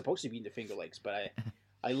now. I'm supposed to be in the Finger Lakes, but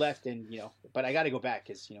I left and but I got to go back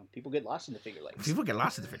because people get lost in the Finger Lakes. People get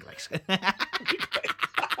lost in the Finger Lakes.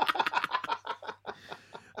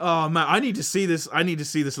 Oh man, I need to see this. I need to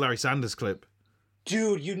see this Larry Sanders clip.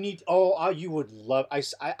 Dude, you need. Oh, you would love. I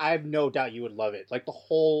have no doubt you would love it. Like the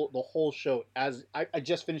whole show. As I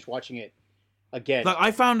just finished watching it again. Like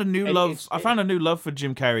I found a new love. I found a new love for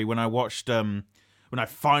Jim Carrey when I watched. When I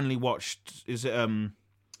finally watched. Is it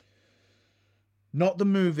not the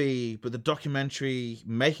movie, but the documentary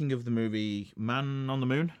making of the movie Man on the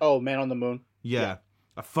Moon? Oh, Man on the Moon. Yeah.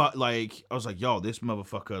 I felt like I was like, yo, this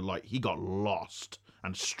motherfucker, like he got lost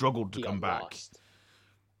and struggled to come back. Lost.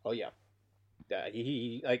 Oh yeah.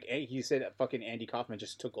 He said that fucking Andy Kaufman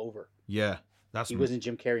just took over. Yeah, he wasn't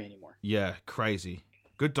Jim Carrey anymore. Yeah, crazy.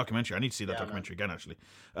 Good documentary. I need to see that documentary again. Actually,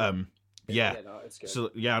 yeah. No, it's good. So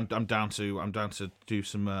yeah, I'm down to do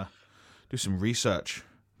some research.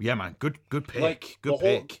 Yeah, man. Good pick. Like, good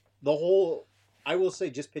pick. The whole. I will say,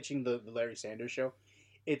 just pitching the Larry Sanders show,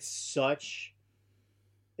 it's such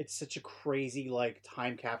a crazy like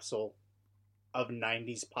time capsule of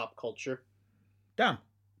 90s pop culture. Damn.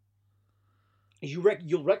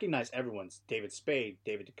 You'll recognize everyone's David Spade,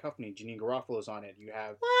 David Duchovny, Janine Garofalo's on it. You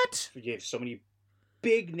have so many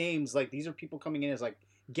big names. Like these are people coming in as like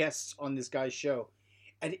guests on this guy's show,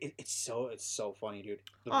 and it's so funny, dude.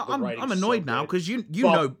 I'm annoyed now because you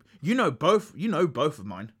know both of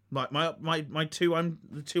mine. Like my two I'm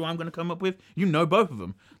going to come up with. You know both of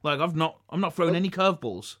them. Like I'm not throwing any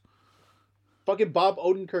curveballs. Fucking Bob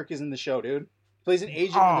Odenkirk is in the show, dude. Plays an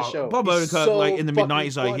agent in the show. Bob Odenkirk, so like in the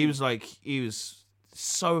mid-90s, he was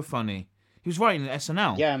so funny. He was writing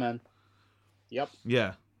SNL. Yeah, man. Yep.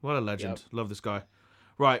 Yeah, what a legend. Yep. Love this guy.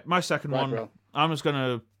 Right, my second one. Bro. I'm just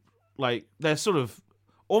gonna they're sort of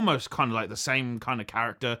almost kind of like the same kind of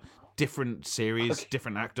character, different series,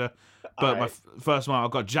 different actor. But my first one, I've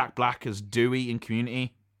got Jack Black as Dewey in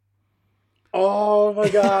Community. Oh my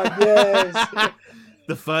god, yes.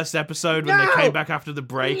 The first episode when they came back after the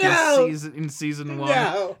break in season 1.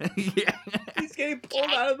 No. Yeah. He's getting pulled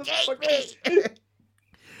out of the fucking...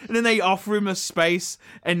 And then they offer him a space,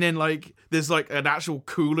 and then like there's like an actual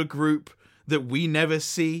cooler group that we never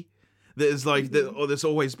see. That is like that's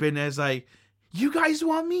always been there. It's like, you guys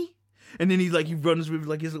want me? And then he runs with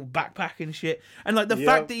like his little backpack and shit. And like the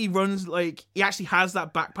fact that he runs like he actually has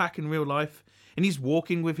that backpack in real life, and he's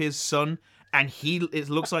walking with his son. And it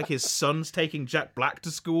looks like his son's taking Jack Black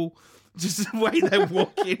to school. Just the way they're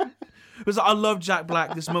walking. Because I love Jack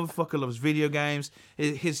Black. This motherfucker loves video games.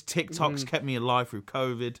 His TikToks kept me alive through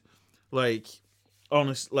COVID. Like,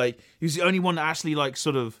 honest, like, he was the only one that actually, like,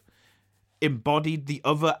 sort of embodied the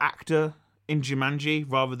other actor in Jumanji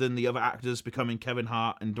rather than the other actors becoming Kevin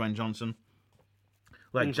Hart and Dwayne Johnson.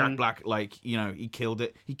 Like, Jack Black, like, he killed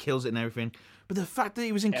it. He kills it and everything. But the fact that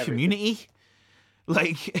he was in Community,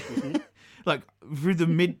 like... Like through the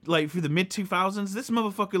mid 2000s, this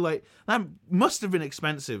motherfucker like that must have been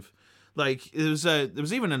expensive. Like there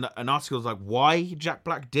was even an article like why Jack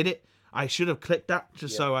Black did it. I should have clicked that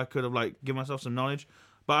just so I could have like give myself some knowledge.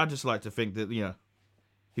 But I just like to think that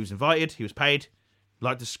he was invited, he was paid,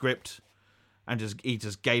 liked the script, and he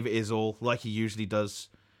just gave it his all like he usually does.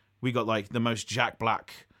 We got like the most Jack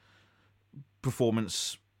Black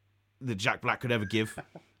performance that Jack Black could ever give.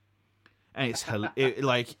 And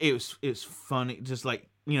it was funny, just like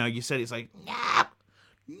you said, it's like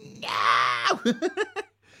no.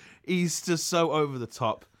 He's just so over the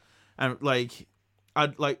top, and like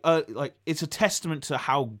it's a testament to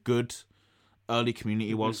how good early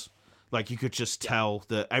Community was. Like you could just tell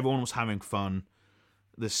that everyone was having fun.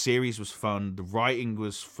 The series was fun. The writing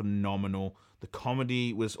was phenomenal. The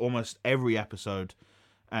comedy was almost every episode,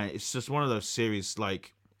 and it's just one of those series.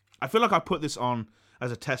 Like I feel like I put this on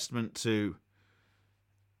as a testament to,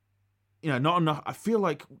 not enough. I feel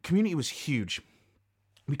like Community was huge.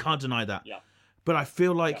 We can't deny that. Yeah. But I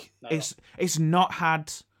feel like it's not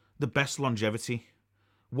had the best longevity.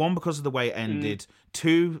 1, because of the way it ended.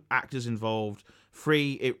 2, actors involved.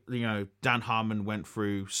 3, Dan Harmon went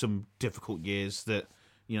through some difficult years that,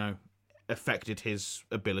 affected his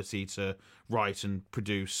ability to write and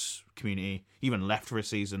produce Community. He even left for a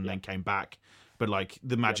season, then came back. But,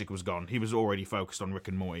 the magic was gone. He was already focused on Rick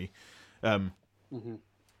and Morty. And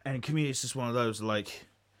Community is just one of those,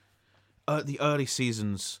 the early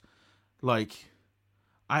seasons, my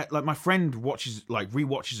friend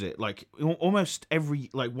rewatches it, almost every,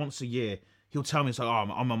 almost a year, he'll tell me, it's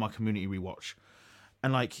I'm on my Community rewatch.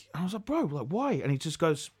 And, I was like, bro, why? And he just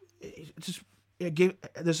goes,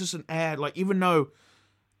 there's just an air, even though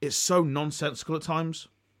it's so nonsensical at times,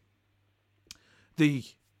 the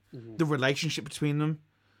relationship between them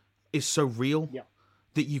is so real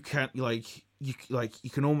that you can't, you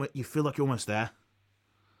can almost, you feel like you're almost there.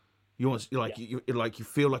 You almost, you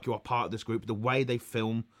feel like you are part of this group. The way they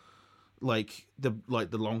film, the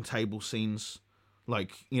long table scenes,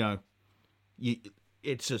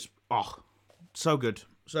 it's just, so good.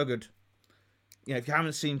 So good. If you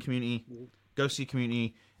haven't seen Community, go see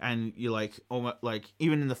Community, and you're almost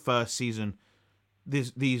even in the first season,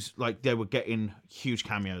 these they were getting huge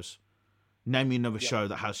cameos. Name me another show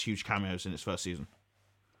that has huge cameos in its first season.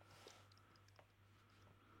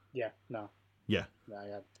 Yeah, no. Yeah. No,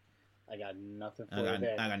 I got nothing for you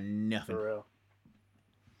there. I got nothing. For real.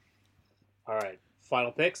 All right.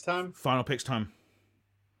 Final picks time? Final picks time.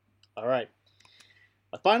 All right.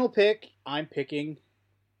 A final pick, I'm picking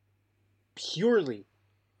purely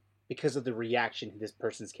because of the reaction this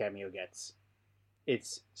person's cameo gets.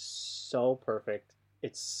 It's so perfect.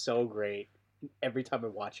 It's so great. Every time I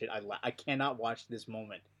watch it, I cannot watch this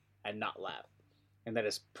moment and not laugh. And that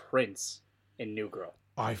is Prince in New Girl.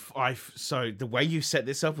 So the way you set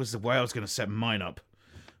this up was the way I was going to set mine up.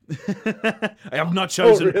 I have not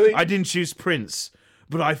chosen. Oh, really? I didn't choose Prince,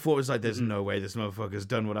 but I thought it was there's no way this motherfucker's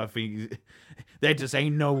done what I think. There just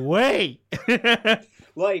ain't no way.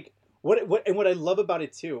 What I love about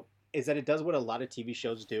it too is that it does what a lot of TV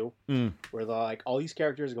shows do, where they're all these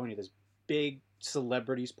characters are going to this big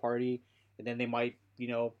celebrities party, and then they might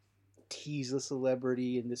tease the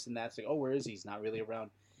celebrity and this and that. It's where is he? He's not really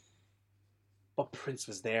around. But Prince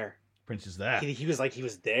was there. Prince is there. He was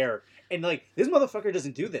there. And this motherfucker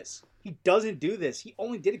doesn't do this. He doesn't do this. He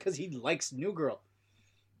only did it because he likes New Girl.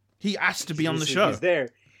 He asked to be on the show. He's there.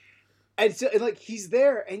 And so he's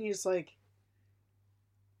there and he's like,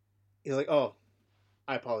 oh,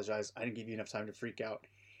 I apologize. I didn't give you enough time to freak out.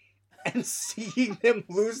 And seeing them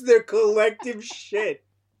lose their collective shit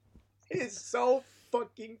is so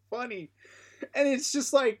fucking funny. And it's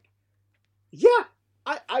just yeah.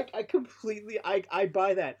 I completely I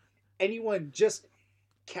buy that. Anyone just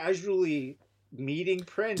casually meeting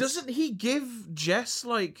Prince. Doesn't he give Jess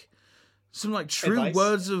some true advice?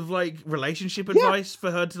 Words of relationship advice for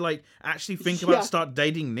her to actually think about start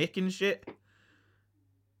dating Nick and shit?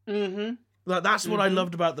 Mm-hmm. That's what I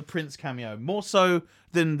loved about the Prince cameo. More so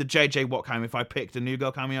than the JJ Watt cameo. If I picked a New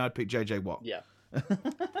Girl cameo, I'd pick JJ Watt. Yeah.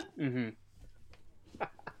 Mm-hmm.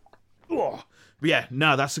 Oh. But yeah,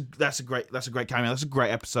 no, that's a great cameo. That's a great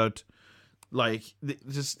episode.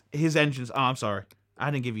 Just his entrance. Oh, I'm sorry, I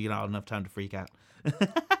didn't give you enough time to freak out.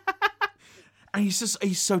 And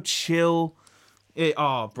he's so chill.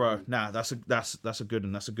 Bro, nah, that's a good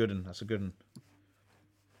one. That's a good one.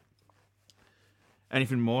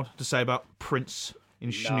 Anything more to say about Prince in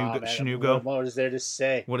Schnoogle? What more is there to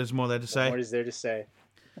say? What is more there to say? What is there to say?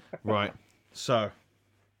 Right. So.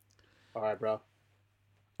 All right, bro.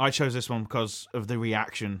 I chose this one because of the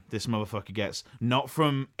reaction this motherfucker gets. Not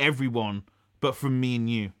from everyone, but from me and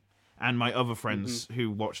you. And my other friends who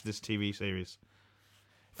watch this TV series.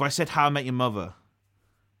 If I said How I Met Your Mother,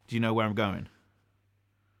 do you know where I'm going?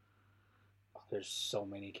 Oh, there's so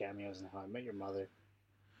many cameos in How I Met Your Mother.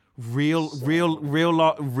 Real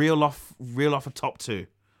off a top 2.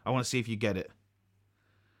 I want to see if you get it.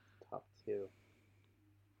 Top 2.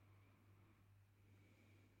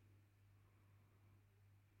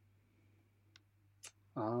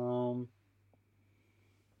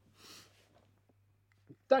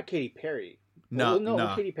 Not Katy Perry.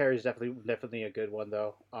 No. Katy Perry is definitely a good one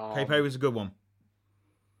though. Katy Perry was a good one.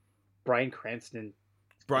 Bryan Cranston.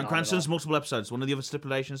 Bryan Cranston's multiple episodes. One of the other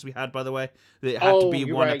stipulations we had, by the way, that it had to be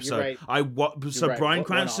one episode. Right. Bryan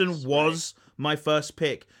Cranston was my first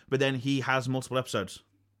pick, but then he has multiple episodes.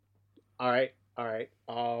 All right.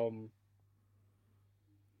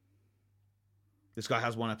 This guy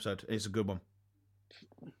has one episode. It's a good one.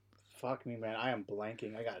 Fuck me, man. I am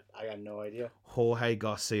blanking. I got no idea. Jorge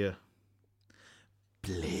Garcia.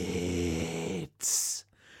 Blitz.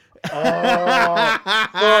 Oh,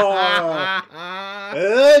 fuck.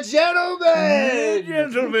 Gentlemen!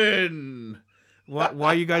 Why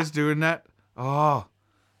are you guys doing that? Oh,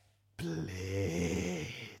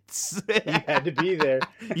 Blitz. You had to be there.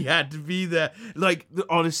 You had to be there. Like,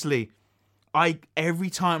 honestly, every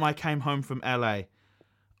time I came home from LA,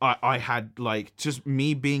 I had, like, just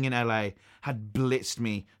me being in LA had blitzed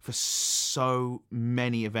me for so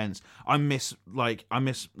many events. I miss my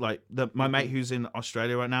mate who's in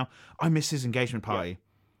Australia right now. I miss his engagement party.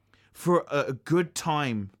 For a good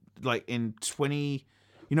time, like in 20,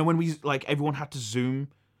 when we, like, everyone had to Zoom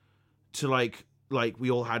to, like we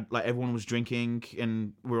all had, like, everyone was drinking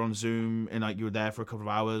and we were on Zoom and, like, you were there for a couple of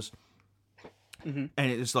hours. Mm-hmm.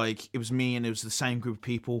 And it was like, it was me and it was the same group of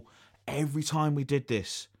people. Every time we did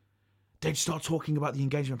this, they'd start talking about the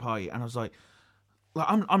engagement party, and I was like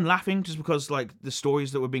I'm laughing just because, like, the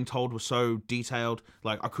stories that were being told were so detailed.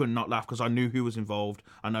 Like, I could not laugh because I knew who was involved.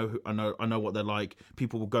 I know what they're like.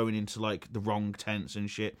 People were going into, like, the wrong tents and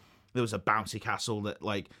shit. There was a bouncy castle that,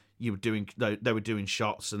 like, you were doing. They were doing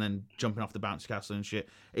shots and then jumping off the bouncy castle and shit.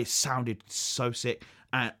 It sounded so sick,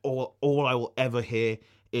 and all I will ever hear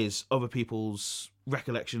is other people's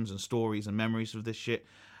recollections and stories and memories of this shit.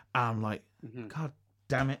 And I'm like, God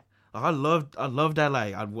damn it. I loved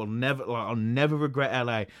LA. I'll never regret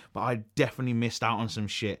LA, but I definitely missed out on some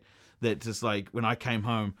shit that just, like, when I came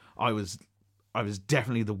home, I was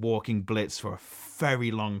definitely the walking Blitz for a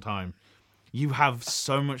very long time. You have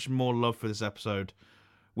so much more love for this episode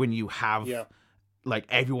when you have, like,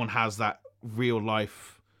 everyone has that real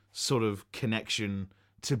life sort of connection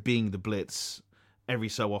to being the Blitz every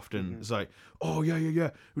so often. It's like, oh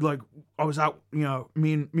yeah. Like, I was out, me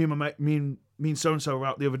and my mate, me and so-and-so were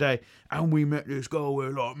out the other day, and we met this girl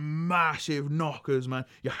with, like, massive knockers, man.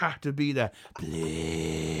 You have to be there.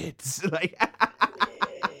 Blitz. Like,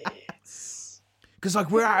 because,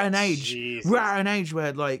 like, we're at an age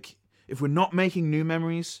where, like, if we're not making new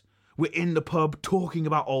memories, we're in the pub talking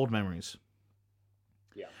about old memories.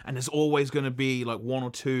 Yeah. And there's always going to be, like, one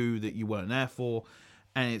or two that you weren't there for,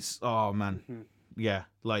 and it's, oh, man. Yeah,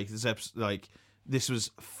 like, this episode, like, this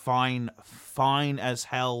was fine as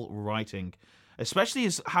hell writing. Especially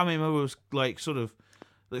as how many was, like, sort of,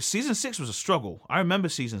 like, season 6 was a struggle. I remember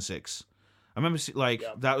season 6. I remember,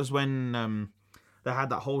 that was when they had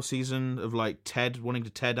that whole season of, like, Ted wanting to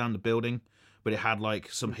tear down the building, but it had,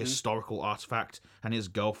 like, some historical artifact, and his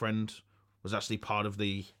girlfriend was actually part of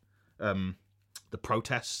the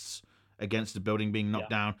protests against the building being knocked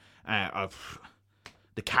down.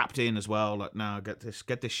 The captain as well, like, no, get this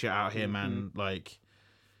shit out of here, man. Like,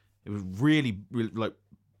 it was really, like,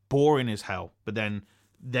 boring as hell. But then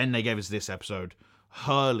they gave us this episode.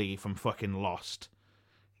 Hurley from fucking Lost.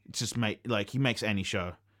 It's just he makes any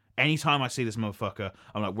show. Anytime I see this motherfucker,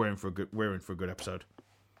 I'm like, we're in for a good episode.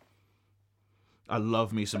 I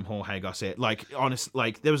love me some Jorge Garcia. Like, honest,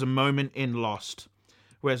 like, there was a moment in Lost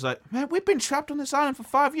where it's like, man, we've been trapped on this island for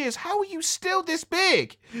 5 years. How are you still this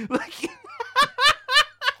big? Like,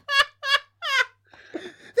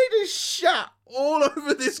 they just shot all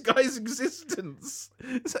over this guy's existence.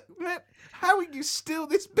 It's like, man, how are you still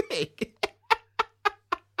this big?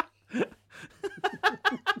 How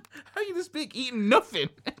are you this big eating nothing?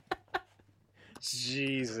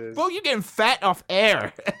 Jesus. Bro, you're getting fat off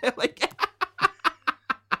air. Like,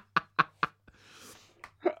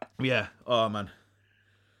 yeah. Oh, man.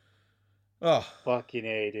 Oh. Fucking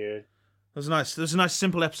A, dude. It was nice. It was a nice,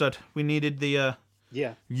 simple episode. We needed the,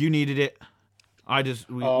 yeah. You needed it.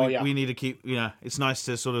 We need to keep, it's nice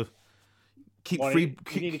to sort of keep free.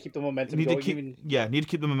 You need to keep the momentum going. Need to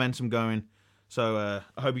keep the momentum going. So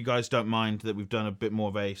I hope you guys don't mind that we've done a bit more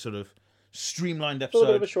of a sort of streamlined episode. A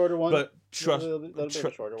little bit of a shorter one. But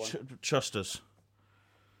trust us.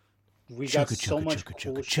 We got so much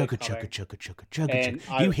cool shit coming.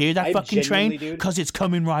 You hear that fucking train? Because it's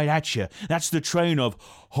coming right at you. That's the train of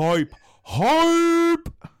hype.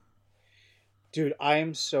 Dude, I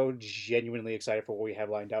am so genuinely excited for what we have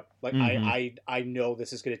lined up. Like, I know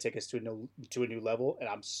this is going to take us to a new level, and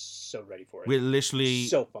I'm so ready for it. We're literally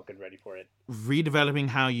so fucking ready for it. Redeveloping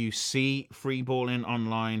how you see free balling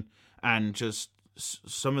online, and just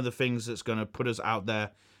some of the things that's going to put us out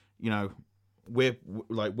there. We're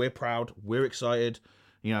proud, we're excited.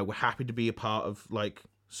 We're happy to be a part of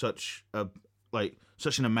such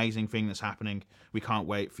an amazing thing that's happening. We can't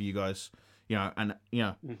wait for you guys.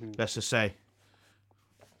 Let's just say.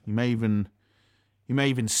 You may even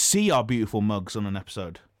see our beautiful mugs on an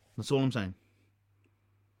episode. That's all I'm saying.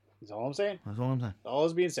 That's all I'm saying. That's all I'm saying. All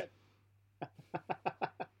is being said.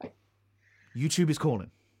 YouTube is calling.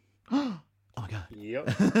 Oh my god.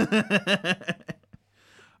 Yep.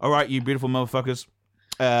 All right, you beautiful motherfuckers.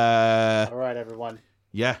 All right, everyone.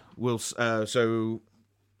 Yeah, we'll.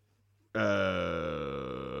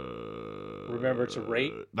 Remember to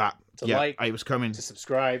rate, that. to yeah, like, it was coming. to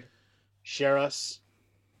subscribe, share us.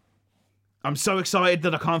 I'm so excited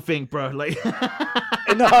that I can't think, bro. Like,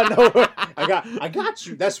 no, I got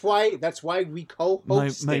you. That's why we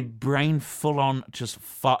co-host. My brain full on just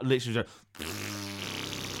literally.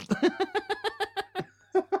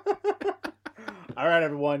 All right,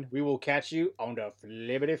 everyone. We will catch you on the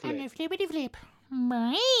flippity flip. On the flippity flip.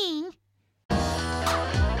 Bye.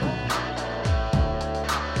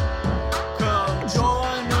 Come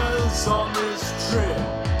join us on this trip.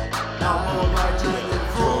 Now more like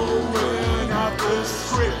throwing out the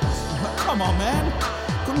script. Come on, man.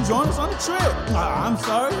 Come join us on the trip. I'm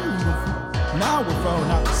sorry. Now we're throwing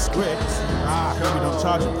out the script. I heard we don't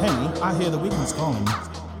charge a penny. I hear the weekend's calling.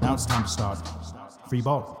 Now it's time to start. Free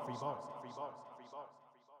ball.